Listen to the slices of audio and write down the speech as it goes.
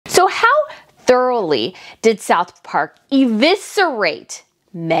So how thoroughly did South Park eviscerate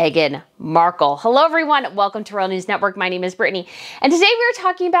Meghan Markle? Hello everyone, welcome to Royal News Network. My name is Brittany, and today we are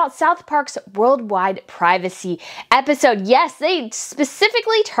talking about South Park's worldwide privacy episode. Yes, they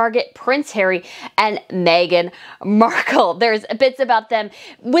specifically target Prince Harry and Meghan Markle. There's bits about them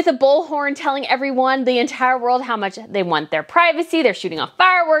with a bullhorn telling everyone, the entire world, how much they want their privacy. They're shooting off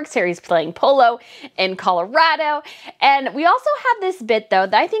fireworks. Harry's playing polo in Colorado. And we also have this bit, though,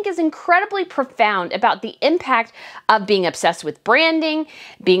 that I think is incredibly profound about the impact of being obsessed with branding,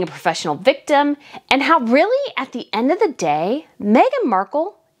 being a professional victim, and how really at the end of the day, Meghan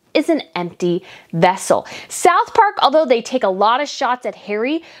Markle is an empty vessel. South Park, although they take a lot of shots at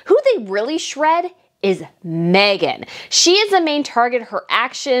Harry, who they really shred is Meghan. She is the main target. Her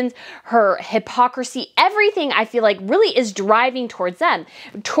actions, her hypocrisy, everything I feel like really is driving towards them,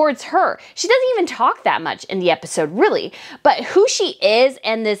 towards her. She doesn't even talk that much in the episode, really. But who she is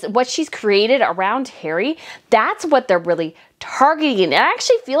and what she's created around Harry, that's what they're really targeting. And I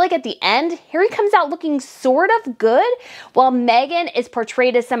actually feel like at the end, Harry comes out looking sort of good, while Meghan is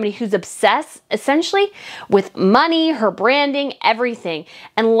portrayed as somebody who's obsessed, essentially, with money, her branding, everything,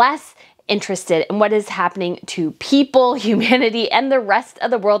 and less interested in what is happening to people, humanity, and the rest of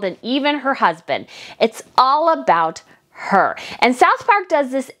the world, and even her husband. It's all about her. And South Park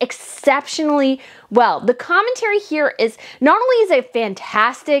does this exceptionally well. The commentary here is not only is it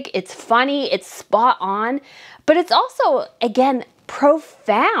fantastic, it's funny, it's spot on, but it's also, again,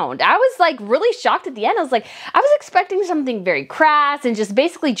 profound. I was like really shocked at the end. I was like, I was expecting something very crass and just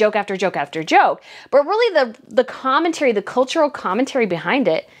basically joke after joke after joke. But really the commentary, the cultural commentary behind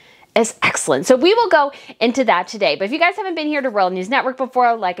it is excellent. So we will go into that today. But if you guys haven't been here to Royal News Network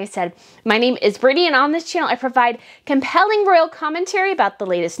before, like I said, my name is Brittany, and on this channel I provide compelling royal commentary about the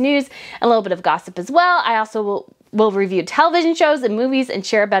latest news, a little bit of gossip as well. I also will review television shows and movies and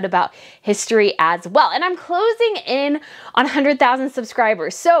share a bit about history as well. And I'm closing in on 100,000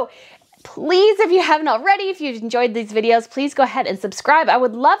 subscribers. So please, if you haven't already, if you've enjoyed these videos, please go ahead and subscribe. I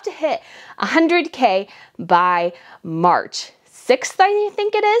would love to hit 100K by March 6th, I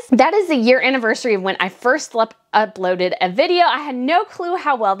think it is. That is the year anniversary of when I first uploaded a video. I had no clue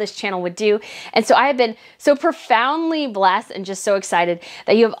how well this channel would do. And so I have been so profoundly blessed and just so excited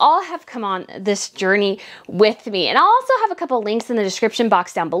that you have all have come on this journey with me. And I'll also have a couple links in the description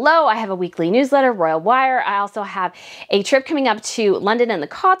box down below. I have a weekly newsletter, Royal Wire. I also have a trip coming up to London and the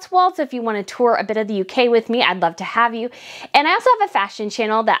Cotswolds. So if you want to tour a bit of the UK with me, I'd love to have you. And I also have a fashion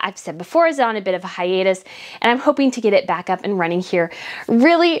channel that I've said before is on a bit of a hiatus, and I'm hoping to get it back up and running here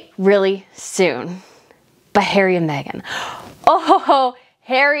really, really soon. But Harry and Meghan, oh,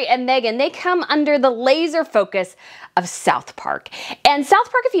 Harry and Meghan, they come under the laser focus of South Park. And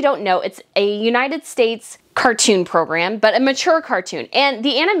South Park, if you don't know, it's a United States cartoon program, but a mature cartoon. And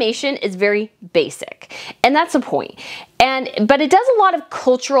the animation is very basic. And that's the point. But it does a lot of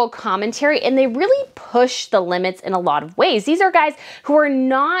cultural commentary, and they really push the limits in a lot of ways. These are guys who are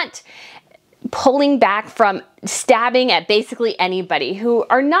not pulling back from stabbing at basically anybody, who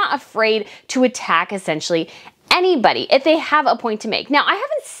are not afraid to attack essentially anybody if they have a point to make. Now, I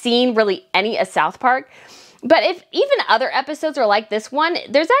haven't seen really any of South Park, but if even other episodes are like this one,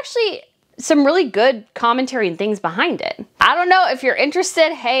 there's actually some really good commentary and things behind it. I don't know if you're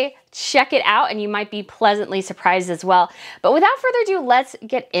interested, hey, check it out and you might be pleasantly surprised as well. But without further ado, let's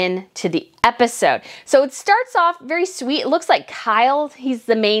get into the episode. So it starts off very sweet. It looks like Kyle, he's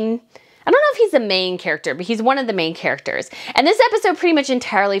the main, I don't know if he's the main character, but he's one of the main characters. And this episode pretty much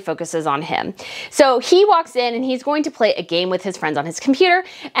entirely focuses on him. So he walks in and he's going to play a game with his friends on his computer,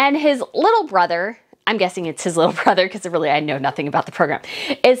 and his little brother, I'm guessing it's his little brother because really I know nothing about the program,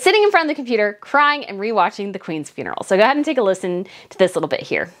 is sitting in front of the computer crying and rewatching the Queen's funeral. So go ahead and take a listen to this little bit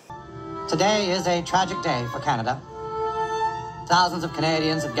here. Today is a tragic day for Canada. Thousands of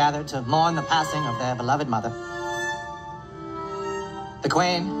Canadians have gathered to mourn the passing of their beloved mother. The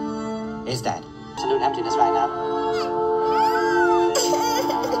Queen is dead. Absolute emptiness right now.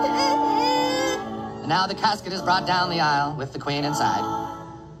 And now the casket is brought down the aisle with the Queen inside.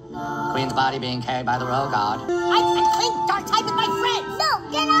 The Queen's body being carried by the Royal Guard. I'm playing dark time with my friends! No,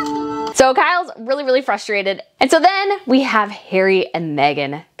 get up! So Kyle's really, really frustrated. And so then we have Harry and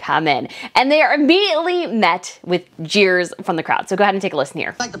Meghan come in, and they are immediately met with jeers from the crowd. So go ahead and take a listen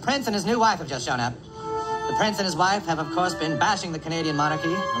here. Like the Prince and his new wife have just shown up. The Prince and his wife have, of course, been bashing the Canadian monarchy.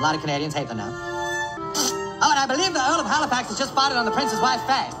 A lot of Canadians hate them now. Oh, and I believe the Earl of Halifax has just farted on the Prince's wife's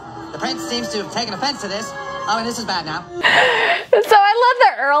face. The Prince seems to have taken offense to this. Oh, and this is bad now. So I love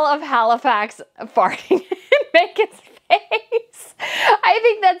the Earl of Halifax farting in Meghan's face. I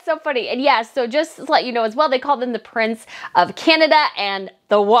think that's so funny. And yes, so just to let you know as well, they call them the Prince of Canada and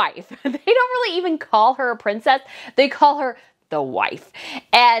the wife. They don't really even call her a princess. They call her the wife.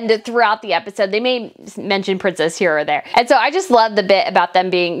 And throughout the episode, they may mention princess here or there. And so I just love the bit about them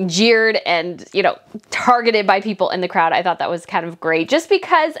being jeered and, you know, targeted by people in the crowd. I thought that was kind of great. Just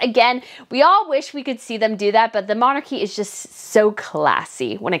because, again, we all wish we could see them do that, but the monarchy is just so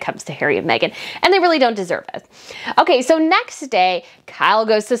classy when it comes to Harry and Meghan, and they really don't deserve it. Okay, so next day, Kyle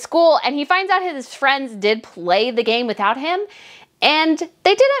goes to school and he finds out his friends did play the game without him, and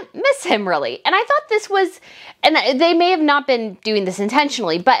they didn't miss him really. And I thought this was, and they may have not been doing this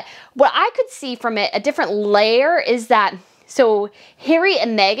intentionally, but what I could see from it, a different layer is that, so Harry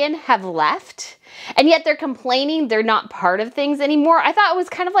and Meghan have left, and yet they're complaining they're not part of things anymore. I thought it was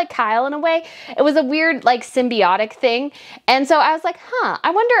kind of like Kyle in a way. It was a weird, like, symbiotic thing. And so I was like,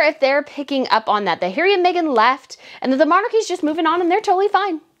 I wonder if they're picking up on that Harry and Meghan left, and that the monarchy's just moving on, and they're totally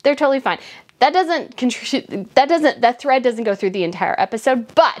fine. They're totally fine. That doesn't contribute, that thread doesn't go through the entire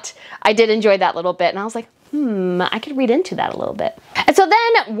episode, but I did enjoy that little bit, and I was like, I could read into that a little bit. And so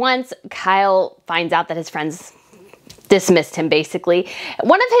then once Kyle finds out that his friends dismissed him, basically,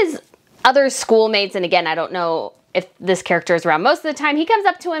 one of his other schoolmates, and again, I don't know if this character is around most of the time, he comes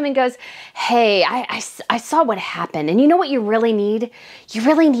up to him and goes, hey, I saw what happened, and you know what you really need? You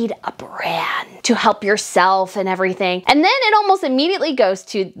really need a brand to help yourself and everything. And then it almost immediately goes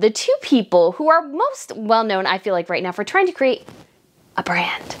to the two people who are most well-known, I feel like right now, for trying to create a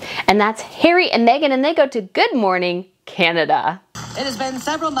brand. And that's Harry and Meghan, and they go to Good Morning Canada. It has been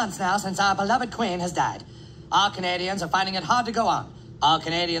several months now since our beloved Queen has died. All Canadians are finding it hard to go on. All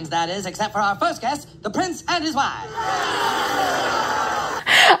Canadians, that is, except for our first guest, the Prince and his wife.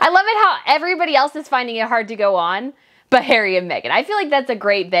 I love it how everybody else is finding it hard to go on, but Harry and Meghan. I feel like that's a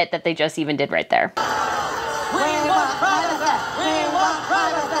great bit that they just even did right there. We want privacy! We want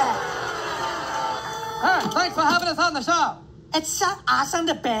privacy! Thanks for having us on the show. It's so awesome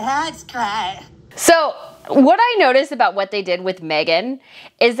to be here. It's great. So, what I noticed about what they did with Meghan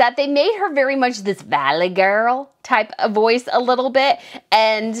is that they made her very much this valley girl type of voice a little bit,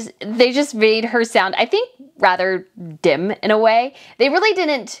 and they just made her sound, I think, rather dim in a way. They really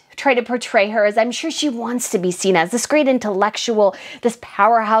didn't try to portray her as I'm sure she wants to be seen as, this great intellectual, this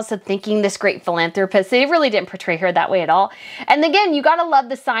powerhouse of thinking, this great philanthropist. They really didn't portray her that way at all. And again, you gotta love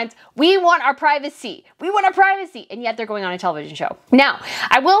the signs. We want our privacy. We want our privacy. And yet they're going on a television show. Now,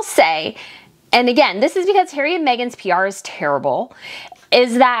 I will say, and again, this is because Harry and Meghan's PR is terrible,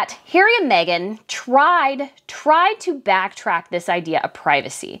 is that Harry and Meghan tried to backtrack this idea of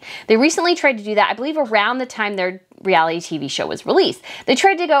privacy. They recently tried to do that, I believe, around the time their reality TV show was released. They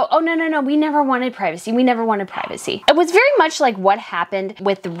tried to go, oh, no, we never wanted privacy. We never wanted privacy. It was very much like what happened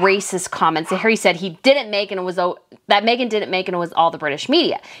with the racist comments that Harry said he didn't make, and it was that Meghan didn't make, and it was all the British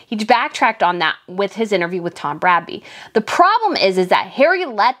media. He backtracked on that with his interview with Tom Bradby. The problem is that Harry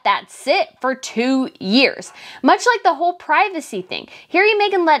let that sit for 2 years. Much like the whole privacy thing. Harry and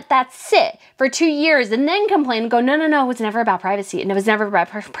Meghan let that sit for 2 years and then complain and go, no, it was never about privacy, and it was never about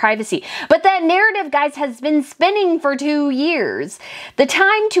privacy. But that narrative, guys, has been spinning for 2 years. The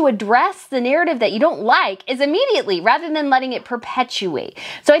time to address the narrative that you don't like is immediately, rather than letting it perpetuate.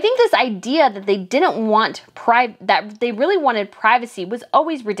 So I think this idea that they didn't want that they really wanted privacy was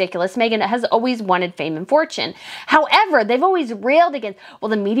always ridiculous. Meghan has always wanted fame and fortune. However, they've always railed against, well,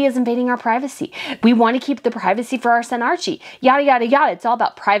 the media is invading our privacy. We want to keep the privacy for our son Archie. Yada, yada, yada. It's all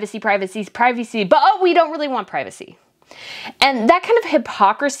about privacy, but oh, we don't really want privacy. And that kind of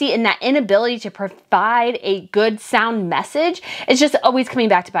hypocrisy and that inability to provide a good sound message is just always coming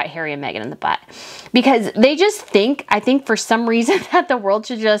back to bite Harry and Meghan in the butt. Because they just think, I think for some reason, that the world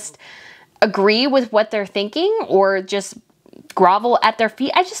should just agree with what they're thinking or just grovel at their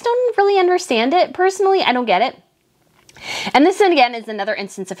feet. I just don't really understand it personally. I don't get it. And this, again, is another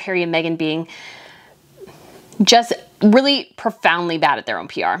instance of Harry and Meghan being just really profoundly bad at their own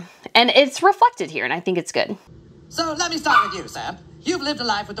PR. And it's reflected here, and I think it's good. So let me start with you, Sam. You've lived a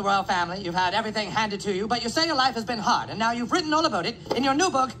life with the royal family, you've had everything handed to you, but you say your life has been hard, and now you've written all about it in your new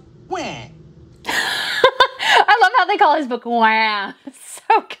book, Wah. I love how they call his book Wah. It's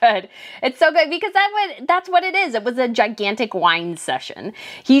so good. It's so good because that's what it is. It was a gigantic wine session.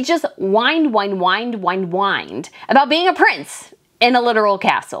 He just whined about being a prince in a literal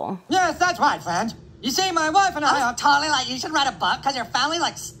castle. Yes, that's right, friend. You see, my wife and I are totally like, you should write a book because your family's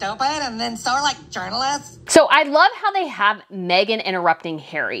like stupid and then so are like journalists. So I love how they have Meghan interrupting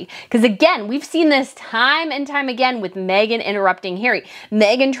Harry. Because again, we've seen this time and time again with Meghan interrupting Harry.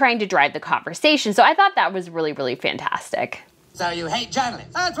 Meghan trying to drive the conversation. So I thought that was really, really fantastic. So you hate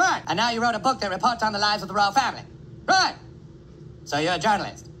journalists. That's right. And now you wrote a book that reports on the lives of the royal family. Right. So you're a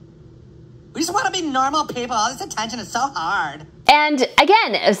journalist. We just want to be normal people. All this attention is so hard. And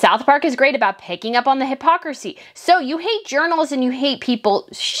again, South Park is great about picking up on the hypocrisy. So you hate journalists and you hate people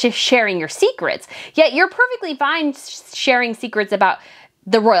sharing your secrets, yet you're perfectly fine sharing secrets about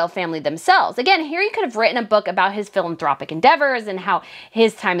the royal family themselves. Again, Harry could have written a book about his philanthropic endeavors and how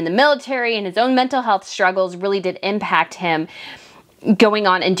his time in the military and his own mental health struggles really did impact him going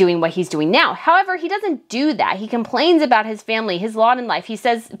on and doing what he's doing now. However, he doesn't do that. He complains about his family, his lot in life. He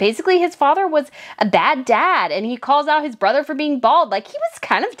says basically his father was a bad dad, and he calls out his brother for being bald. Like, he was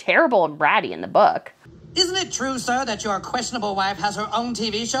kind of terrible and bratty in the book. Isn't it true, sir, that your questionable wife has her own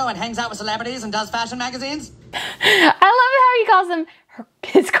TV show and hangs out with celebrities and does fashion magazines? I love how he calls him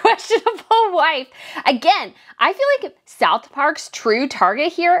his questionable wife. Again, I feel like South Park's true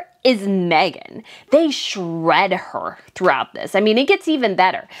target here is Meghan. They shred her throughout this. I mean, it gets even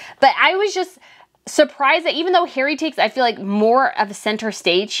better. But I was just surprised that even though Harry takes, I feel like, more of a center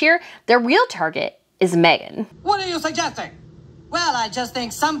stage here, their real target is Meghan. What are you suggesting? Well, I just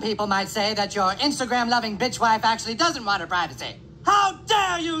think some people might say that your Instagram-loving bitch wife actually doesn't want her privacy. How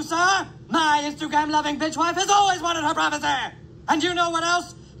dare you, sir? My Instagram-loving bitch wife has always wanted her privacy. And you know what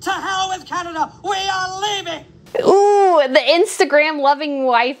else? To hell with Canada. We are leaving. Ooh, the Instagram-loving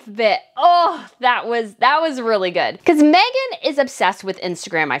wife bit. Oh, that was really good. Because Meghan is obsessed with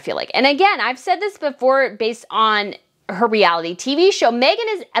Instagram, I feel like. And again, I've said this before based on her reality TV show. Meghan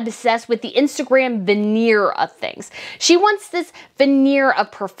is obsessed with the Instagram veneer of things. She wants this veneer of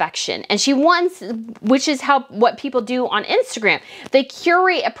perfection, and she wants, which is what people do on Instagram. They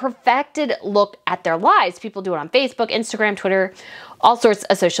curate a perfected look at their lives. People do it on Facebook, Instagram, Twitter, all sorts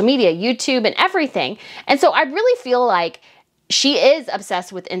of social media, YouTube, and everything. And so I really feel like she is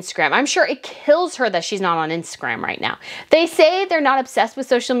obsessed with Instagram. I'm sure it kills her that she's not on Instagram right now. They say they're not obsessed with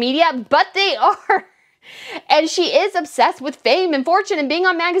social media, but they are. And she is obsessed with fame and fortune and being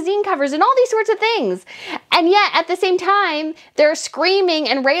on magazine covers and all these sorts of things. And yet, at the same time, they're screaming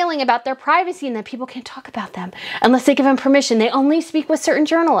and railing about their privacy and that people can't talk about them unless they give them permission. They only speak with certain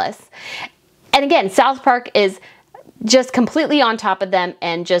journalists. And again, South Park is just completely on top of them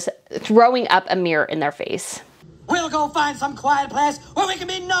and just throwing up a mirror in their face. We'll go find some quiet place where we can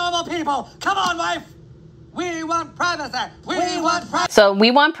be normal people. Come on, wife. We want privacy. We want privacy. So we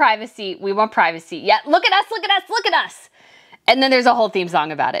want privacy. We want privacy. Yeah, look at us, look at us, look at us. And then there's a whole theme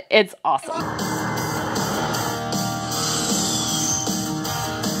song about it. It's awesome.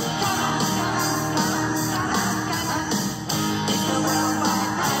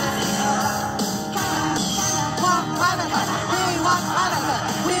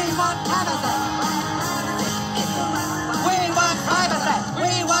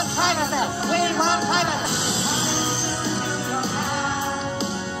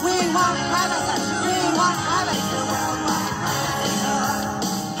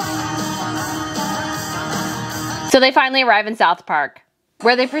 So they finally arrive in South Park,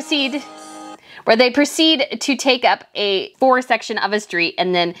 where they proceed to take up a forest section of a street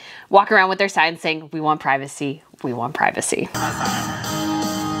and then walk around with their signs saying, "We want privacy, we want privacy."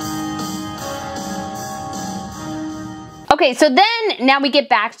 Okay, so then now we get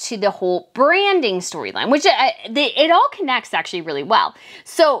back to the whole branding storyline, which it all connects actually really well.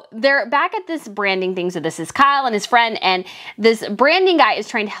 So they're back at this branding thing. So this is Kyle and his friend, and this branding guy is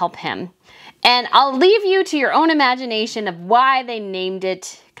trying to help him. And I'll leave you to your own imagination of why they named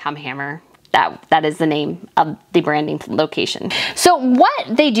it Come Hammer. That is the name of the branding location. So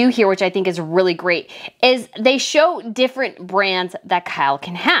what they do here, which I think is really great, is they show different brands that Kyle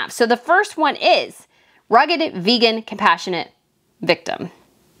can have. So the first one is rugged, vegan, compassionate, victim.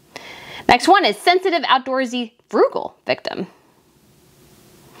 Next one is sensitive, outdoorsy, frugal, victim.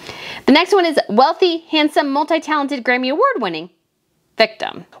 The next one is wealthy, handsome, multi-talented, Grammy Award-winning,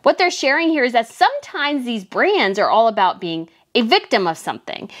 victim. What they're sharing here is that sometimes these brands are all about being a victim of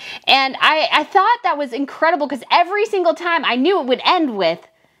something. And I thought that was incredible because every single time I knew it would end with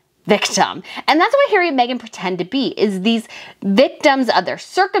victim. And that's what Harry and Meghan pretend to be, is these victims of their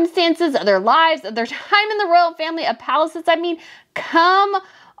circumstances, of their lives, of their time in the royal family, of palaces. I mean, come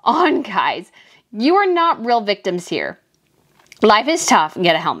on, guys. You are not real victims here. Life is tough.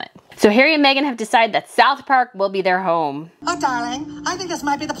 Get a helmet. So Harry and Meghan have decided that South Park will be their home. Oh, darling, I think this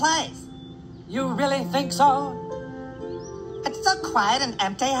might be the place. You really think so? It's so quiet and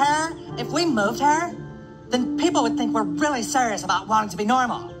empty here. If we moved here, then people would think we're really serious about wanting to be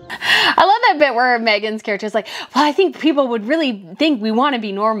normal. I love that bit where Meghan's character is like, well, I think people would really think we want to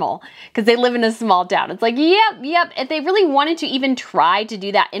be normal because they live in a small town. It's like, yep. If they really wanted to even try to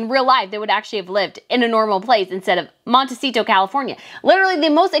do that in real life, they would actually have lived in a normal place instead of Montecito, California. Literally the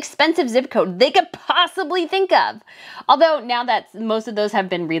most expensive zip code they could possibly think of. Although now that most of those have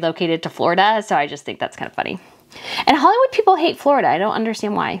been relocated to Florida, so I just think that's kind of funny. And Hollywood people hate Florida. I don't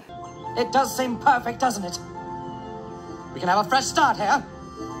understand why. It does seem perfect, doesn't it? We can have a fresh start here.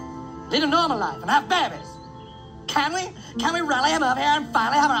 Lead a normal life and have babies. Can we? Can we rally him up here and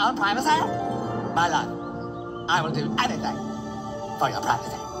finally have our own privacy? My love, I will do anything for your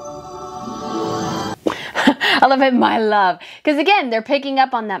privacy. I love it, my love. Because again, they're picking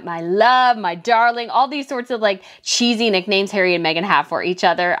up on that my love, my darling, all these sorts of like cheesy nicknames Harry and Meghan have for each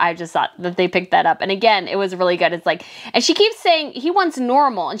other. I just thought that they picked that up. And again, it was really good. It's like, and she keeps saying he wants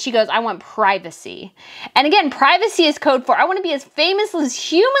normal. And she goes, I want privacy. And again, privacy is code for I want to be as famous as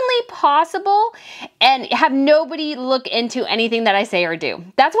humanly possible and have nobody look into anything that I say or do.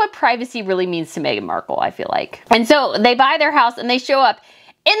 That's what privacy really means to Meghan Markle, I feel like. And so they buy their house and they show up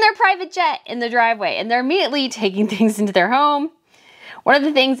in their private jet in the driveway, and they're immediately taking things into their home. One of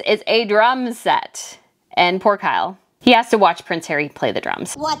the things is a drum set, and poor Kyle, he has to watch Prince Harry play the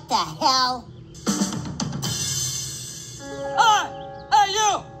drums. What the hell? Hey,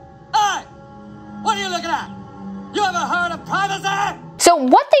 you! Hey! What are you looking at? You ever heard of privacy? So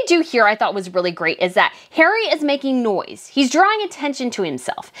what they do here I thought was really great is that Harry is making noise. He's drawing attention to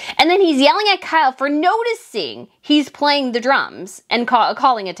himself. And then he's yelling at Kyle for noticing he's playing the drums and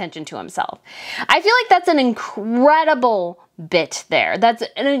calling attention to himself. I feel like that's an incredible bit there. That's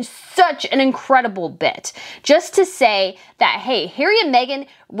such an incredible bit. Just to say that, hey, Harry and Meghan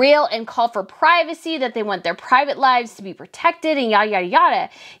rail and call for privacy, that they want their private lives to be protected and yada, yada, yada.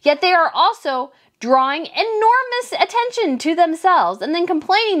 Yet they are also drawing enormous attention to themselves and then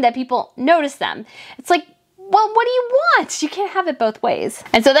complaining that people notice them. It's like, well, what do you want? You can't have it both ways.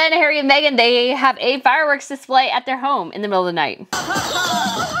 And so then Harry and Meghan, they have a fireworks display at their home in the middle of the night. Down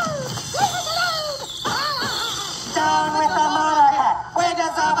with the monarchy. We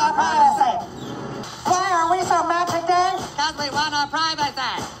deserve our privacy. Why are we so mad today? Because we want our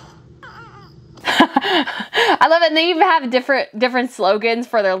privacy. I love it. And they even have different slogans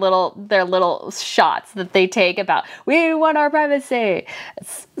for their little shots that they take about we want our privacy.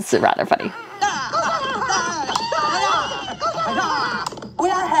 It's rather funny. We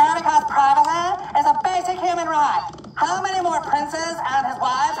are here because privacy is a basic human right. How many more princes and his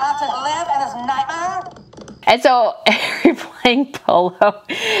wives have to live in this nightmare? And so Harry playing polo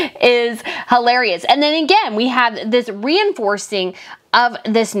is hilarious. And then again, we have this reinforcing of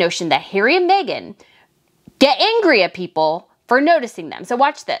this notion that Harry and Meghan get angry at people for noticing them. So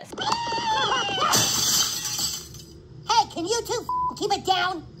watch this. Hey, can you two keep it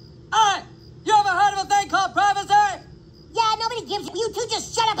down? Hey, you ever heard of a thing called privacy? Yeah, nobody gives you. You two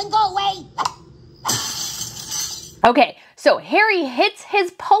just shut up and go away. Okay, so Harry hits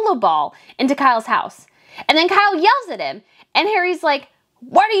his polo ball into Kyle's house. And then Kyle yells at him. And Harry's like,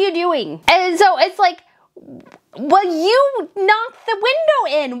 what are you doing? And so it's like, well, you knocked the window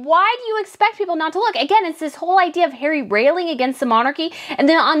in. Why do you expect people not to look? Again, it's this whole idea of Harry railing against the monarchy and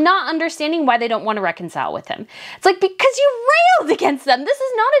then not understanding why they don't want to reconcile with him. It's like, because you railed against them. This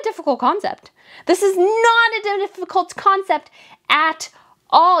is not a difficult concept. This is not a difficult concept at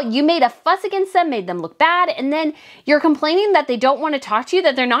all. You made a fuss against them, made them look bad, and then you're complaining that they don't want to talk to you,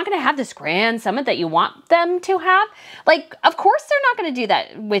 that they're not going to have this grand summit that you want them to have. Like, of course they're not going to do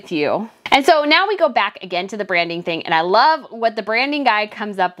that with you. And so now we go back again to the branding thing, and I love what the branding guy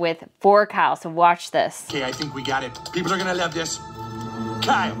comes up with for Kyle, so watch this. Okay, I think we got it. People are gonna love this.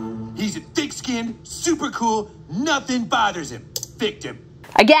 Kyle, he's a thick-skinned, super cool, nothing bothers him. Victim.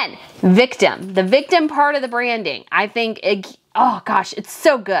 Again, victim. The victim part of the branding. I think, oh gosh, it's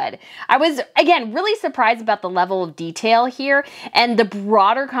so good. I was, again, really surprised about the level of detail here and the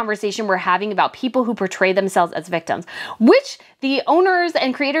broader conversation we're having about people who portray themselves as victims, which the owners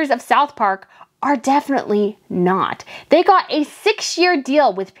and creators of South Park are definitely not. They got a 6-year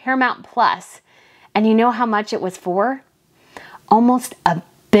deal with Paramount Plus, and you know how much it was for? Almost $1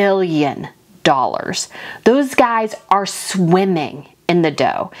 billion. Those guys are swimming in the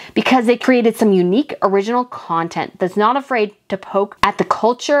dough because they created some unique original content that's not afraid to poke at the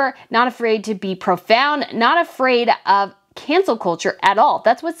culture, not afraid to be profound, not afraid of cancel culture at all.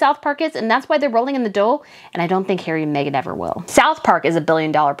 That's what South Park is, and that's why they're rolling in the dough, and I don't think Harry and Meghan ever will. South Park is a $1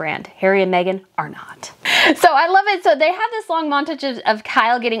 billion brand. Harry and Meghan are not. So I love it. So they have this long montage of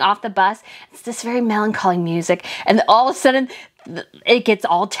Kyle getting off the bus. It's this very melancholy music, and all of a sudden it gets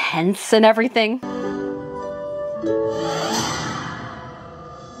all tense and everything.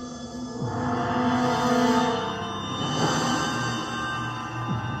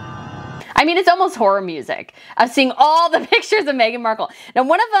 it's almost horror music of seeing all the pictures of Meghan Markle. Now,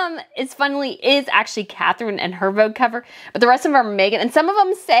 one of them is actually Catherine and her Vogue cover, but the rest of them are Meghan. And some of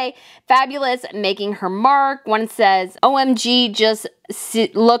them say, fabulous, making her mark. One says, OMG, just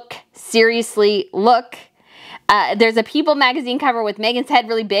look, seriously, look. There's a People magazine cover with Meghan's head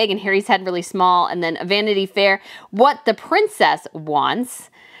really big and Harry's head really small. And then a Vanity Fair, what the princess wants.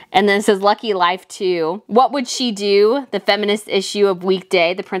 And then it says Lucky Life too. What would she do? The feminist issue of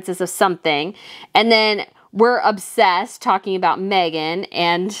Weekday, the princess of something. And then We're Obsessed, talking about Meghan,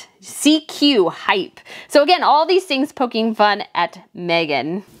 and CQ Hype. So again, all these things poking fun at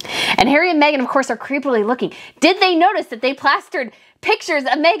Meghan. And Harry and Meghan, of course, are creepily looking. Did they notice that they plastered pictures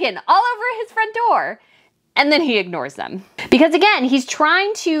of Meghan all over his front door? And then he ignores them. Because again, he's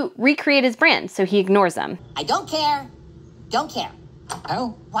trying to recreate his brand, so he ignores them. I don't care. Don't care.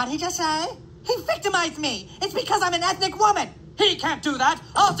 Oh, what did he just say? He victimized me. It's because I'm an ethnic woman. He can't do that.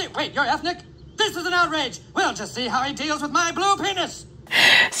 I'll see. Wait, you're ethnic? This is an outrage. We'll just see how he deals with my blue penis.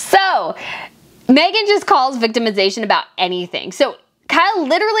 So, Meghan just calls victimization about anything. So, Kyle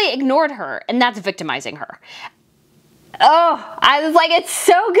literally ignored her, and that's victimizing her. Oh, I was like, it's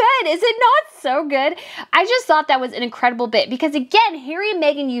so good. Is it not so good? I just thought that was an incredible bit because again, Harry and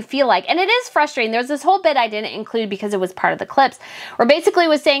Meghan, you feel like, and it is frustrating. There's this whole bit I didn't include because it was part of the clips where basically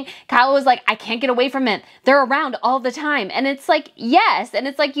was saying, Kyle was like, I can't get away from it. They're around all the time. And it's like, yes. And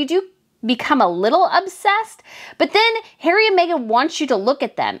it's like, you do become a little obsessed, but then Harry and Meghan want you to look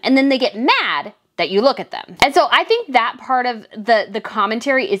at them and then they get mad that you look at them. And so I think that part of the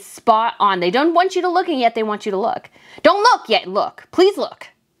commentary is spot on. They don't want you to look and yet they want you to look. Don't look yet look. Please look.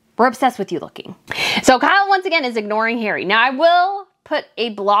 We're obsessed with you looking. So Kyle once again is ignoring Harry. Now I will put a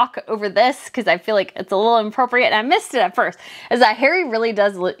block over this because I feel like it's a little inappropriate and I missed it at first, is that Harry really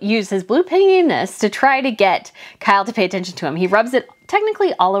does use his blue penis to try to get Kyle to pay attention to him. He rubs it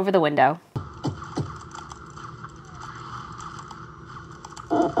technically all over the window.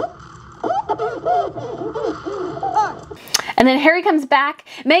 And then Harry comes back.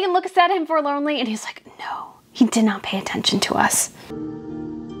 Meghan looks at him forlornly and he's like, no, he did not pay attention to us.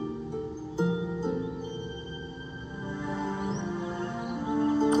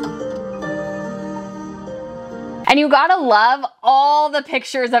 And you gotta love all the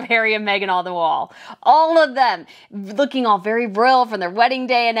pictures of Harry and Meghan on the wall. All of them looking all very real from their wedding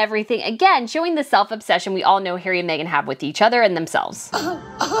day and everything. Again, showing the self-obsession we all know Harry and Meghan have with each other and themselves.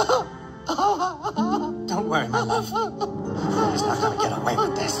 Don't worry, my love. He's not gonna get away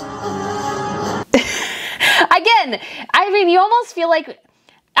with this. Again, I mean, I almost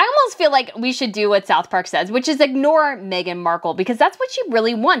feel like we should do what South Park says, which is ignore Meghan Markle, because that's what she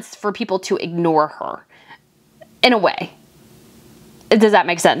really wants, for people to ignore her. In a way. Does that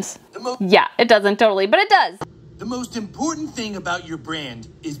make sense? Yeah, it doesn't totally, but it does. The most important thing about your brand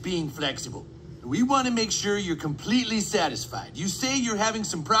is being flexible. We want to make sure you're completely satisfied. You say you're having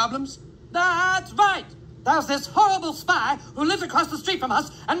some problems? That's right. There's this horrible spy who lives across the street from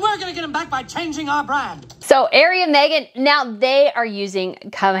us, and we're gonna get him back by changing our brand. So Harry and Meghan, now they are using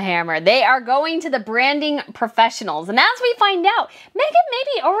Come Hammer. They are going to the branding professionals. And as we find out, Meghan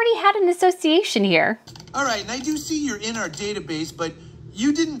maybe already had an association here. All right, and I do see you're in our database, but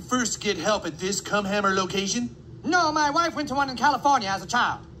you didn't first get help at this Come Hammer location? No, my wife went to one in California as a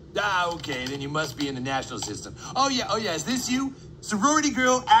child. Ah, okay, then you must be in the national system. Oh yeah, is this you? Sorority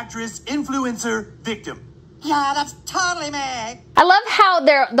girl, actress, influencer, victim. Yeah, that's totally me. I love how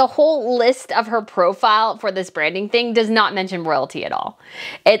the whole list of her profile for this branding thing does not mention royalty at all.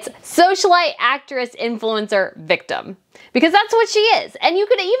 It's socialite, actress, influencer, victim. Because that's what she is. And you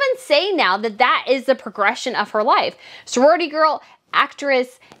could even say now that that is the progression of her life. Sorority girl,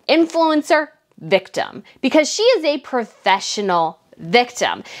 actress, influencer, victim. Because she is a professional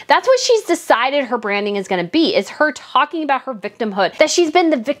victim. That's what she's decided her branding is going to be, is her talking about her victimhood, that she's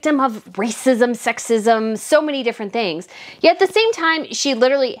been the victim of racism, sexism, so many different things. Yet at the same time, she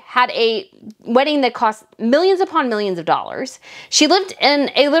literally had a wedding that cost millions upon millions of dollars. She lived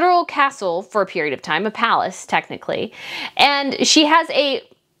in a literal castle for a period of time, a palace technically, and she has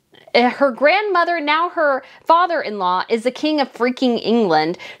her grandmother, now her father-in-law, is the king of freaking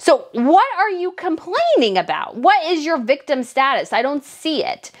England. So what are you complaining about? What is your victim status? I don't see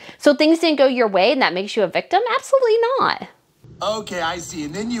it. So things didn't go your way and that makes you a victim? Absolutely not. Okay, I see.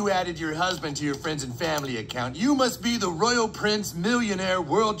 And then you added your husband to your friends and family account. You must be the royal prince, millionaire,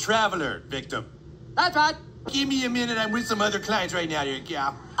 world traveler victim. That's right. Give me a minute. I'm with some other clients right now here.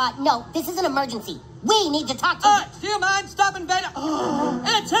 Yeah. No, this is an emergency. We need to talk to Do you mind stopping, Beta?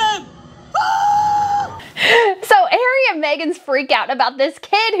 It's him! So Harry and Meghan's freak out about this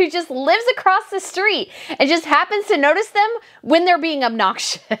kid who just lives across the street and just happens to notice them when they're being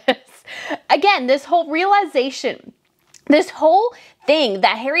obnoxious. Again, this whole realization, this whole thing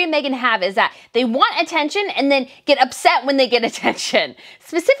that Harry and Meghan have is that they want attention and then get upset when they get attention.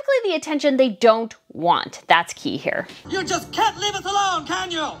 Specifically, the attention they don't want. That's key here. You just can't leave us alone, can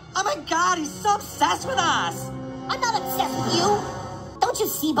you? Oh my God, he's so obsessed with us. I'm not obsessed with you. Don't you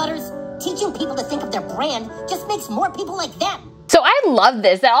see, Butters? Teaching people to think of their brand just makes more people like them. So I love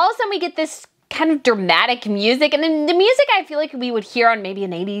this, that all of a sudden we get this kind of dramatic music, and then the music I feel like we would hear on maybe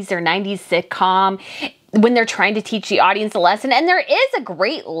an 80s or 90s sitcom when they're trying to teach the audience a lesson. And there is a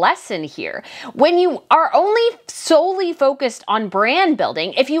great lesson here. When you are only solely focused on brand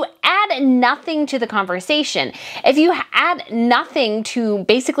building, if you add nothing to the conversation, if you add nothing to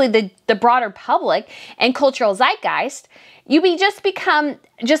basically the broader public and cultural zeitgeist, you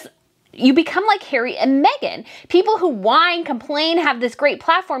become like Harry and Meghan. People who whine, complain, have this great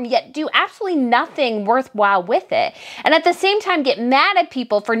platform, yet do absolutely nothing worthwhile with it. And at the same time get mad at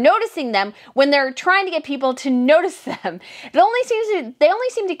people for noticing them when they're trying to get people to notice them. They only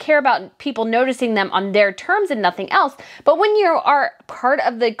seem to care about people noticing them on their terms and nothing else. But when you are part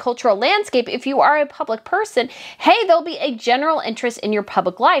of the cultural landscape, if you are a public person, hey, there'll be a general interest in your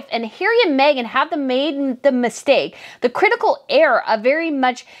public life. And Harry and Meghan have made the mistake, the critical error of very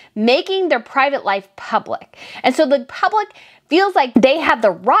much making their private life public. And so the public feels like they have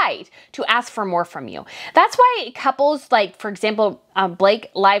the right to ask for more from you. That's why couples like, for example, Blake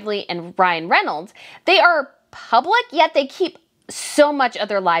Lively and Ryan Reynolds, they are public, yet they keep so much of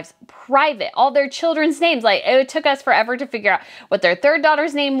their lives private. All their children's names, like it took us forever to figure out what their third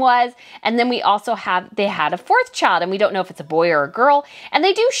daughter's name was. And then we also they had a fourth child, and we don't know if it's a boy or a girl. And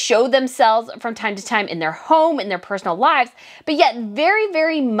they do show themselves from time to time in their home, in their personal lives, but yet very,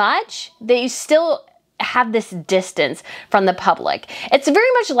 very much they still have this distance from the public. It's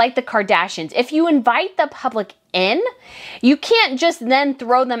very much like the Kardashians. If you invite the public in, you can't just then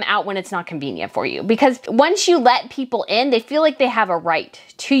throw them out when it's not convenient for you, because once you let people in, they feel like they have a right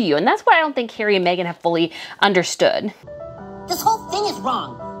to you. And that's what I don't think Harry and Meghan have fully understood. This whole thing is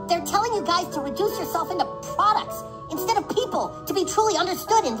wrong. They're telling you guys to reduce yourself into products instead of people, to be truly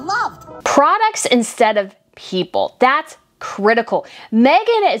understood and loved. Products instead of people. That's critical.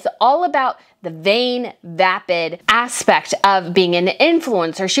 Meghan is all about the vain, vapid aspect of being an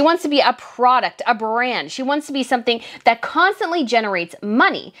influencer. She wants to be a product, a brand. She wants to be something that constantly generates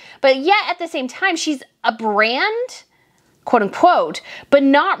money. But yet at the same time, she's a brand, quote unquote, but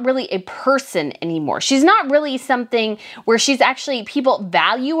not really a person anymore. She's not really something where she's actually, people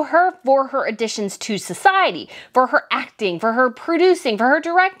value her for her additions to society, for her acting, for her producing, for her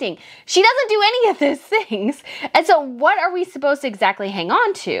directing. She doesn't do any of those things. And so what are we supposed to exactly hang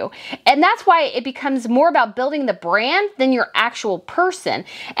on to? And that's why it becomes more about building the brand than your actual person.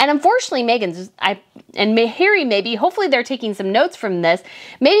 And unfortunately, and Harry maybe, hopefully they're taking some notes from this,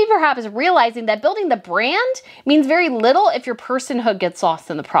 maybe perhaps realizing that building the brand means very little if your personhood gets lost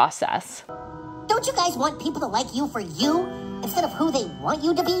in the process. Don't you guys want people to like you for you instead of who they want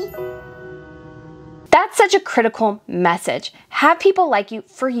you to be? That's such a critical message. Have people like you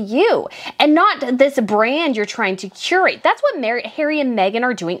for you and not this brand you're trying to curate. That's what Harry and Meghan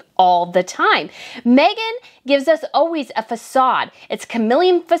are doing all the time. Meghan gives us always a facade. It's a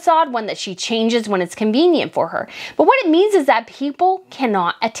chameleon facade, one that she changes when it's convenient for her. But what it means is that people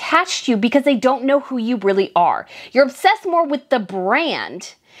cannot attach to you because they don't know who you really are. You're obsessed more with the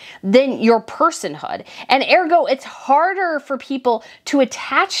brand than your personhood. And ergo, it's harder for people to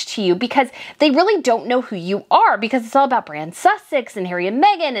attach to you because they really don't know who you are, because it's all about brand Sussex and Harry and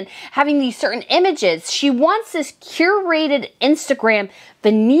Meghan and having these certain images. She wants this curated Instagram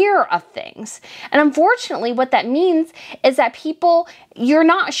veneer of things. And unfortunately, what that means is that you're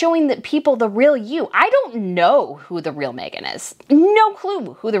not showing the people the real you. I don't know who the real Meghan is. No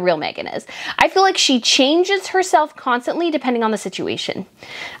clue who the real Meghan is. I feel like she changes herself constantly depending on the situation.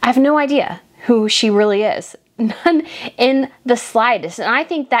 I have no idea who she really is. None in the slightest. And I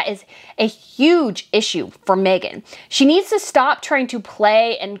think that is a huge issue for Meghan. She needs to stop trying to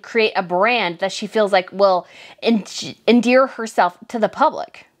play and create a brand that she feels like will endear herself to the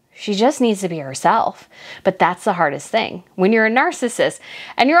public. She just needs to be herself. But that's the hardest thing. When you're a narcissist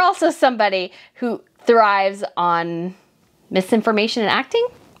and you're also somebody who thrives on misinformation and acting,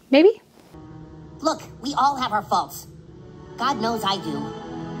 maybe? Look, we all have our faults. God knows I do.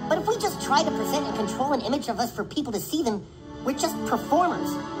 But if we just try to present and control an image of us for people to see, then we're just performers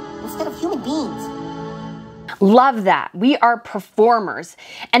instead of human beings. Love that. We are performers.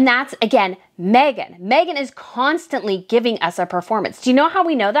 And that's, again, Meghan. Meghan is constantly giving us a performance. Do you know how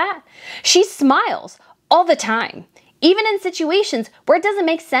we know that? She smiles all the time, even in situations where it doesn't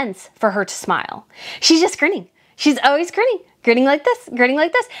make sense for her to smile. She's just grinning. She's always grinning. Grinning like this, grinning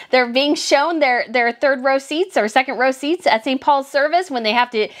like this. They're being shown their third row seats or second row seats at St. Paul's service when they have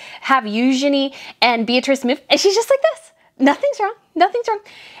to have Eugenie and Beatrice move. And she's just like this. Nothing's wrong. Nothing's wrong.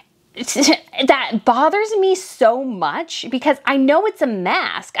 That bothers me so much because I know it's a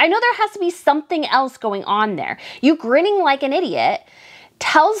mask. I know there has to be something else going on there. You grinning like an idiot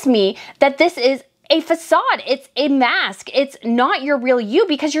tells me that this is a facade. It's a mask. It's not your real you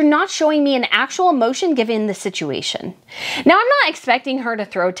because you're not showing me an actual emotion given the situation. Now, I'm not expecting her to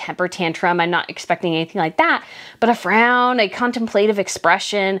throw a temper tantrum. I'm not expecting anything like that, but a frown, a contemplative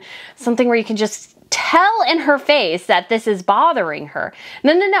expression, something where you can just tell in her face that this is bothering her.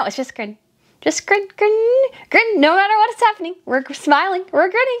 No, it's just grin. Just grin, no matter what is happening. We're smiling, we're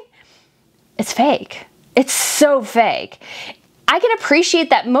grinning. It's fake. It's so fake. I can appreciate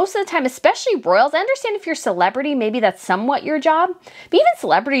that most of the time, especially royals. I understand if you're a celebrity, maybe that's somewhat your job. But even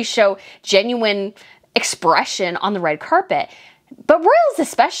celebrities show genuine expression on the red carpet. But royals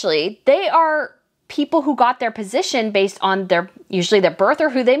especially, they are people who got their position based on usually their birth or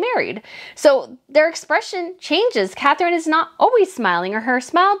who they married. So their expression changes. Catherine is not always smiling, or her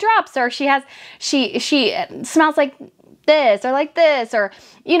smile drops, or she smiles like this or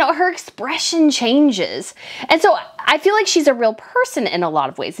her expression changes. And so I feel like she's a real person in a lot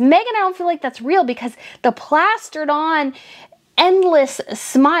of ways. Meghan, I don't feel like that's real because the plastered on endless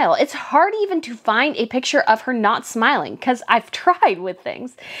smile. It's hard even to find a picture of her not smiling because I've tried with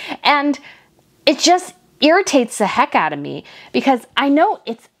things, and it just irritates the heck out of me because I know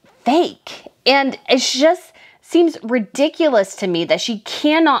it's fake, and it's just seems ridiculous to me that she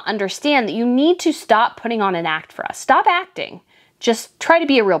cannot understand that you need to stop putting on an act for us. Stop acting. Just try to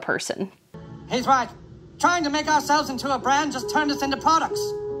be a real person. He's right. Trying to make ourselves into a brand just turned us into products.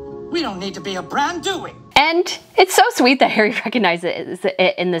 We don't need to be a brand, do we? And it's so sweet that Harry recognizes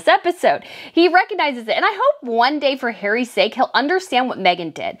it in this episode. He recognizes it, and I hope one day for Harry's sake, he'll understand what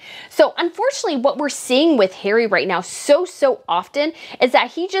Meghan did. So unfortunately, what we're seeing with Harry right now so often is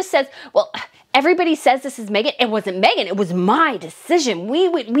that he just says, well, everybody says this is Meghan. It wasn't Meghan. It was my decision.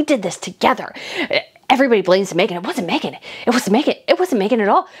 We did this together. Everybody blames Meghan. It wasn't Meghan. It wasn't Meghan. It wasn't Meghan at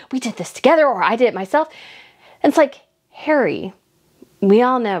all. We did this together, or I did it myself. And it's like, Harry, we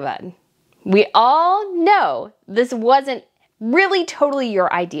all know, bud. We all know this wasn't really totally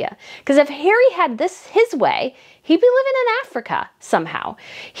your idea. Because if Harry had this his way, he'd be living in Africa somehow.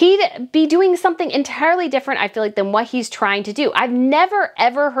 He'd be doing something entirely different, I feel like, than what he's trying to do. I've never,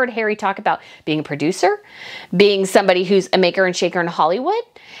 ever heard Harry talk about being a producer, being somebody who's a maker and shaker in Hollywood.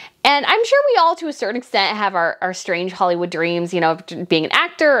 And I'm sure we all, to a certain extent, have our strange Hollywood dreams, being an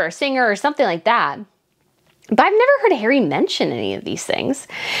actor or a singer or something like that. But I've never heard Harry mention any of these things.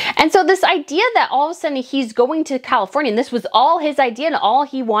 And so this idea that all of a sudden he's going to California and this was all his idea and all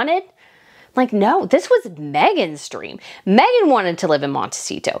he wanted, like, no, this was Meghan's dream. Meghan wanted to live in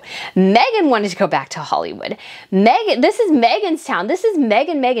Montecito. Meghan wanted to go back to Hollywood. This is Meghan's town. This is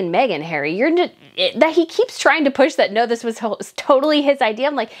Meghan, Harry. That he keeps trying to push that, no, this was totally his idea.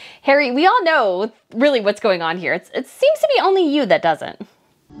 I'm like, Harry, we all know really what's going on here. It seems to be only you that doesn't.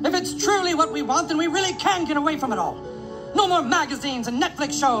 If it's truly what we want, then we really can get away from it all. No more magazines and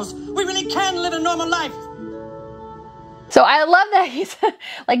Netflix shows. We really can live a normal life. So I love that he's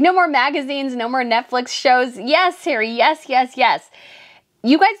like, no more magazines, no more Netflix shows. Yes, Harry, yes.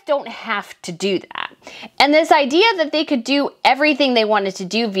 You guys don't have to do that. And this idea that they could do everything they wanted to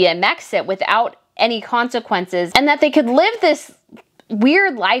do via Megxit without any consequences, and that they could live this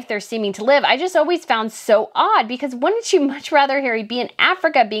weird life they're seeming to live, I just always found so odd, because wouldn't you much rather Harry be in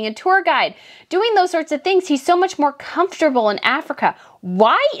Africa, being a tour guide, doing those sorts of things? He's so much more comfortable in Africa.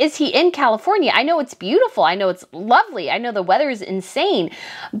 Why is he in California? I know it's beautiful. I know it's lovely. I know the weather is insane.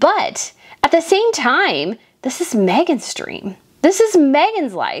 But at the same time, this is Meghan's dream. This is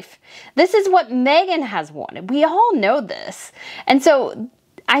Meghan's life. This is what Meghan has wanted. We all know this. And so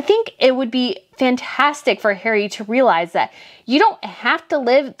I think it would be fantastic for Harry to realize that you don't have to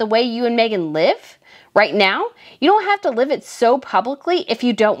live the way you and Meghan live right now. You don't have to live it so publicly if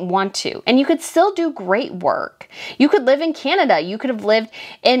you don't want to. And you could still do great work. You could live in Canada. You could have lived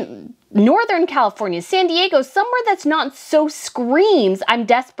in Northern California, San Diego, somewhere that's not so screams, I'm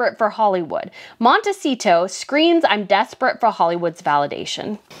desperate for Hollywood. Montecito screams, I'm desperate for Hollywood's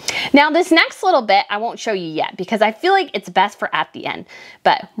validation. Now, this next little bit, I won't show you yet because I feel like it's best for at the end,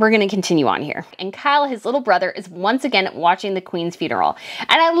 but we're going to continue on here. And Kyle, his little brother, is once again watching the Queen's funeral.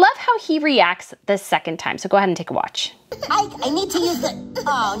 And I love how he reacts the second time. So go ahead and take a watch. Ike, I need to use the...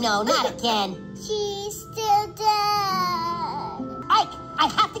 Oh, no, not again. She's still dead. Ike, I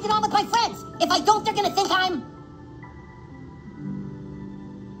have to get on with my friends. If I don't, they're gonna think I'm...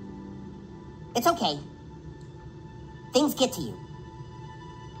 It's okay. things get to you.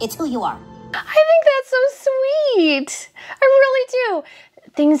 It's who you are. I think that's so sweet. I really do.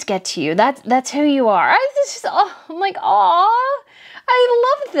 Things get to you. That's who you are. I'm like, aw.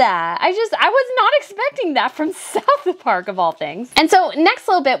 I love that. I was not expecting that from South Park of all things. And so next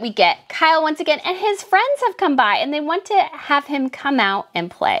little bit we get Kyle once again, and his friends have come by and they want to have him come out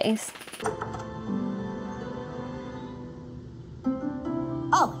and play.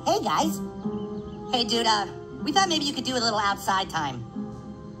 Oh, hey guys. Hey, dude, we thought maybe you could do a little outside time.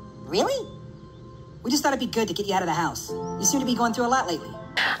 Really? We just thought it'd be good to get you out of the house. You seem to be going through a lot lately.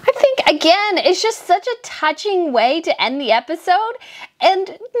 I think, again, it's just such a touching way to end the episode and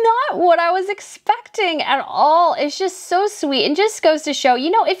not what I was expecting at all. It's just so sweet and just goes to show, you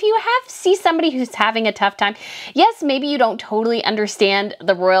know, if you see somebody who's having a tough time, yes, maybe you don't totally understand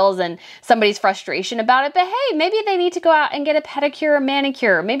the royals and somebody's frustration about it, but hey, maybe they need to go out and get a pedicure or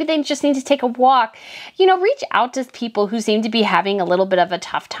manicure. Maybe they just need to take a walk. You know, reach out to people who seem to be having a little bit of a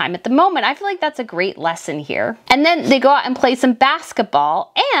tough time at the moment. I feel like that's a great lesson here. And then they go out and play some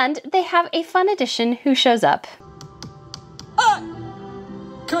basketball, and they have a fun addition who shows up.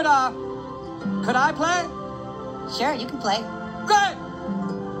 Could I play? Sure, you can play. Great!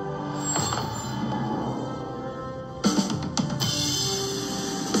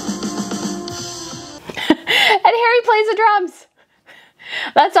 And Harry plays the drums.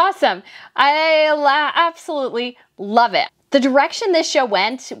 That's awesome. I absolutely love it. The direction this show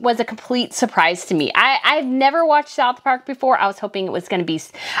went was a complete surprise to me. I've never watched South Park before. I was thinking it was going to be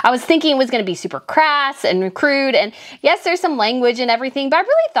super crass and crude. And yes, there's some language and everything, but I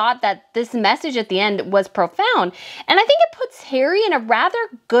really thought that this message at the end was profound. And I think it puts Harry in a rather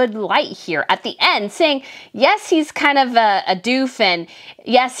good light here at the end, saying, yes, he's kind of a doof, and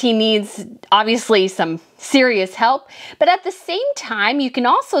yes, he needs obviously some serious help. But at the same time, you can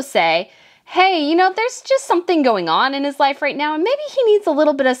also say, hey, you know, there's just something going on in his life right now, and maybe he needs a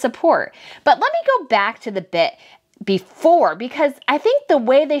little bit of support. But let me go back to the bit before, because I think the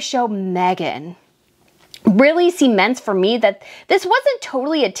way they show Meghan really cements for me that this wasn't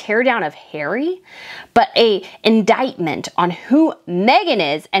totally a teardown of Harry, but a indictment on who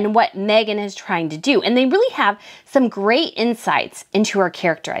Meghan is and what Meghan is trying to do. And they really have some great insights into her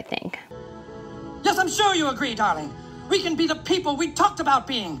character, I think. Yes, I'm sure you agree, darling. We can be the people we talked about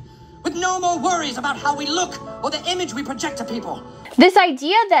being, with no more worries about how we look or the image we project to people. This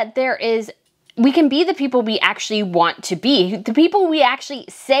idea that we can be the people we actually want to be, the people we actually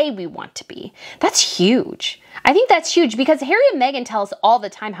say we want to be. That's huge. I think that's huge because Harry and Meghan tell us all the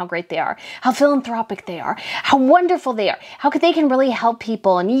time how great they are, how philanthropic they are, how wonderful they are, how they can really help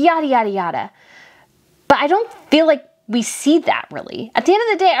people, and yada, yada, yada. But I don't feel like we see that really. At the end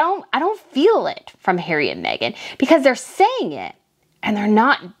of the day, I don't feel it from Harry and Meghan because they're saying it and they're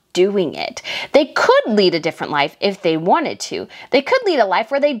not doing it. They could lead a different life if they wanted to. They could lead a life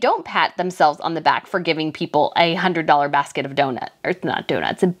where they don't pat themselves on the back for giving people a $100 basket of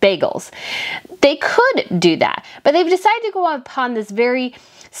bagels. They could do that, but they've decided to go upon this very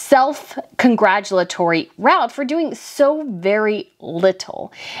self-congratulatory route for doing so very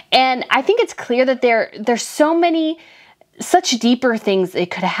little. And I think it's clear that there's such deeper things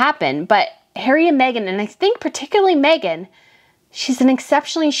that could happen, but Harry and Meghan, and I think particularly Meghan, she's an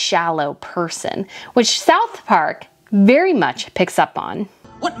exceptionally shallow person, which South Park very much picks up on.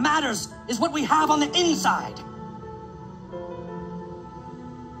 What matters is what we have on the inside.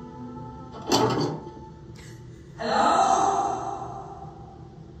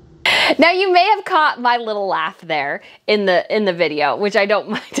 Now you may have caught my little laugh there in the video, which I don't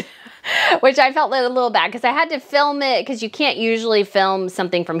mind. Which I felt a little bad because I had to film it because you can't usually film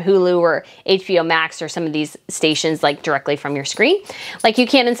something from Hulu or HBO Max or some of these stations like directly from your screen like you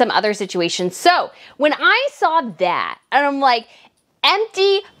can in some other situations. So when I saw that and I'm like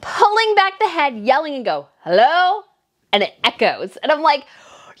empty, pulling back the head, yelling and go, hello? And it echoes. And I'm like,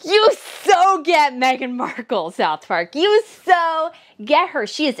 you so get Meghan Markle, South Park. You so get her.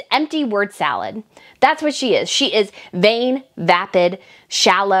 She is empty word salad. That's what she is. She is vain, vapid,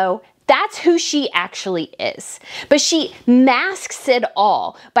 shallow. That's who she actually is. But she masks it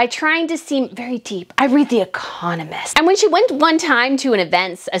all by trying to seem very deep. I read The Economist. And when she went one time to an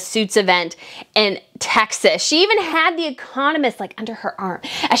event, a Suits event in Texas, she even had The Economist like under her arm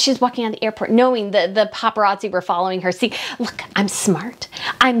as she was walking out of the airport, knowing the paparazzi were following her. See, look, I'm smart.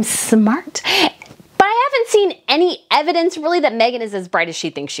 I'm smart. But I haven't seen any evidence really that Meghan is as bright as she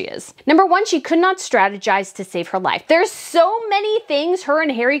thinks she is. Number one, she could not strategize to save her life. There's so many things her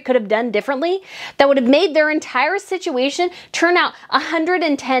and Harry could have done differently that would have made their entire situation turn out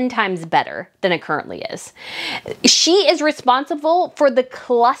 110 times better than it currently is. She is responsible for the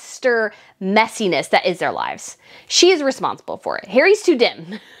cluster messiness that is their lives. She is responsible for it. Harry's too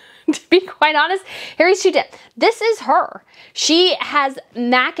dim. To be quite honest, Harry's too dim. This is her. She has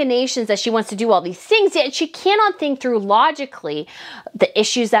machinations that she wants to do all these things, yet she cannot think through logically the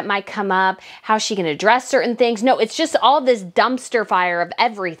issues that might come up, how she can address certain things. No, it's just all this dumpster fire of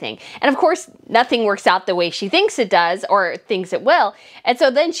everything. And of course, nothing works out the way she thinks it does or thinks it will. And so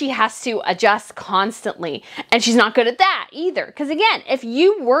then she has to adjust constantly. And she's not good at that either. Because again, if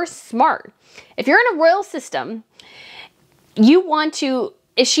you were smart, if you're in a royal system, you want to...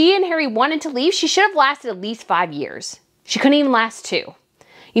 If she and Harry wanted to leave, she should have lasted at least 5 years. She couldn't even last 2.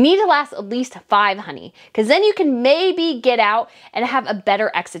 You need to last at least 5, honey, because then you can maybe get out and have a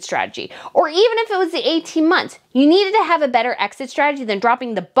better exit strategy. Or even if it was the 18 months, you needed to have a better exit strategy than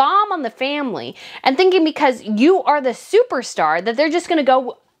dropping the bomb on the family and thinking because you are the superstar that they're just going to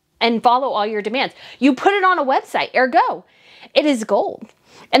go and follow all your demands. You put it on a website, ergo, it is gold.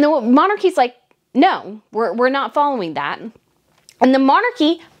 And the monarchy's like, no, we're not following that. And the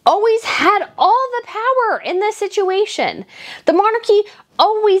monarchy always had all the power in this situation. The monarchy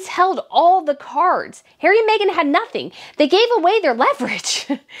always held all the cards. Harry and Meghan had nothing. They gave away their leverage.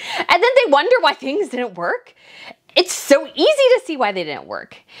 And then they wonder why things didn't work. It's so easy to see why they didn't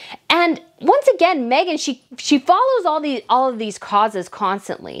work. And once again, Meghan, she follows all of these causes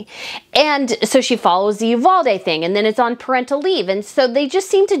constantly. And so she follows the Uvalde thing, and then it's on parental leave. And so they just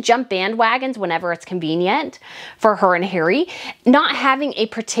seem to jump bandwagons whenever it's convenient for her and Harry, not having a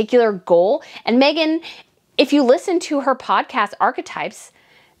particular goal. And Meghan, if you listen to her podcast, Archetypes,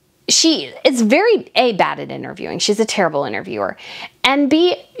 she is very, A, bad at interviewing. She's a terrible interviewer. And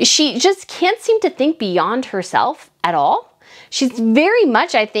B, she just can't seem to think beyond herself at all. She's very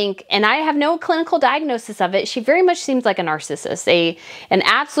much, I think, and I have no clinical diagnosis of it, she very much seems like a narcissist, an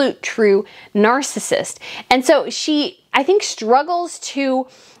absolute true narcissist. And so she, I think, struggles to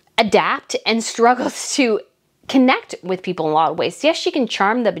adapt and struggles to connect with people in a lot of ways. Yes, she can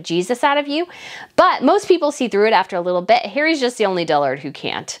charm the bejesus out of you, but most people see through it after a little bit. Harry's just the only dullard who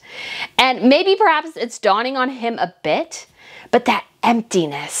can't. And maybe perhaps it's dawning on him a bit, but that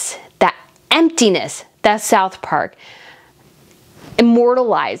emptiness, that South Park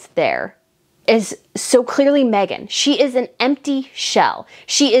immortalized there is so clearly Meghan. She is an empty shell.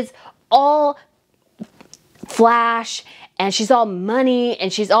 She is all flash and she's all money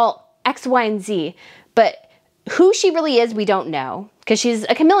and she's all X, Y, and Z, but who she really is, we don't know, because she's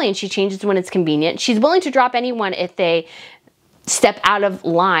a chameleon. She changes when it's convenient. She's willing to drop anyone if they step out of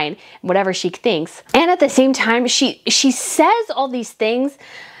line, whatever she thinks. And at the same time, she says all these things,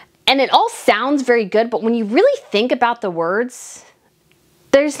 and it all sounds very good, but when you really think about the words,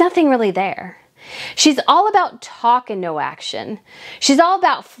 there's nothing really there. She's all about talk and no action. She's all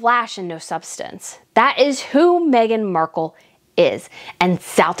about flash and no substance. That is who Meghan Markle is, and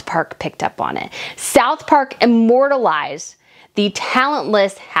South Park picked up on it. South Park immortalized the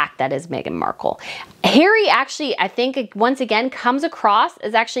talentless hack that is Meghan Markle. Harry actually, I think, once again, comes across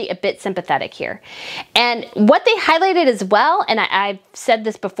as actually a bit sympathetic here. And what they highlighted as well, and I've said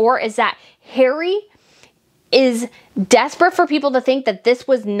this before, is that Harry is desperate for people to think that this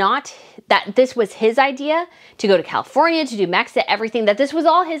was his idea to go to California, to do Mexico, everything, that this was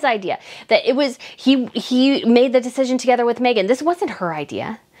all his idea. That it was, he made the decision together with Meghan. This wasn't her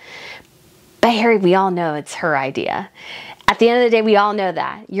idea. But Harry, we all know it's her idea. At the end of the day, we all know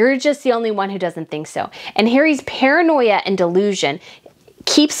that. You're just the only one who doesn't think so. And Harry's paranoia and delusion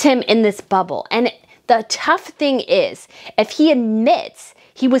keeps him in this bubble. And the tough thing is, if he admits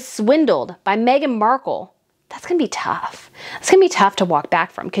he was swindled by Meghan Markle, that's going to be tough. It's going to be tough to walk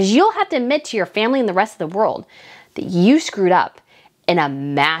back from, because you'll have to admit to your family and the rest of the world that you screwed up in a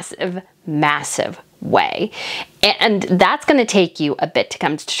massive, massive way. And that's going to take you a bit to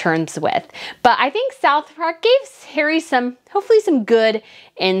come to terms with. But I think South Park gave Harry hopefully some good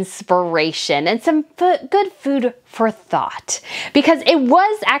inspiration and some good food for thought, because it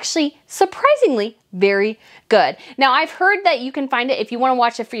was actually surprisingly very good. Now, I've heard that you can find it, if you want to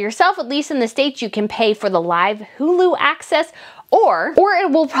watch it for yourself, at least in the States, you can pay for the live Hulu access, or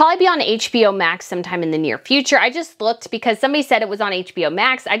it will probably be on HBO Max sometime in the near future. I just looked because somebody said it was on HBO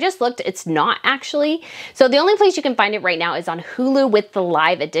Max. I just looked, it's not actually. So the only place you can find it right now is on Hulu with the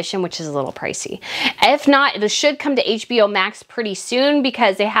live edition, which is a little pricey. If not, it should come to HBO Max pretty soon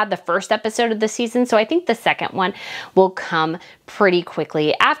because they had the first episode of the season. So I think the second one will come pretty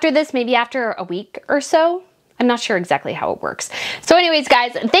quickly after this, maybe after a week or so. I'm not sure exactly how it works. So anyways,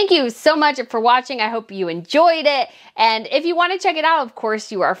 guys, thank you so much for watching. I hope you enjoyed it. And if you want to check it out, of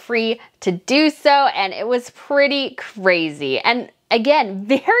course, you are free to do so. And it was pretty crazy. And again,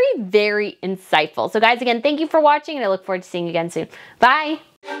 very, very insightful. So guys, again, thank you for watching and I look forward to seeing you again soon. Bye.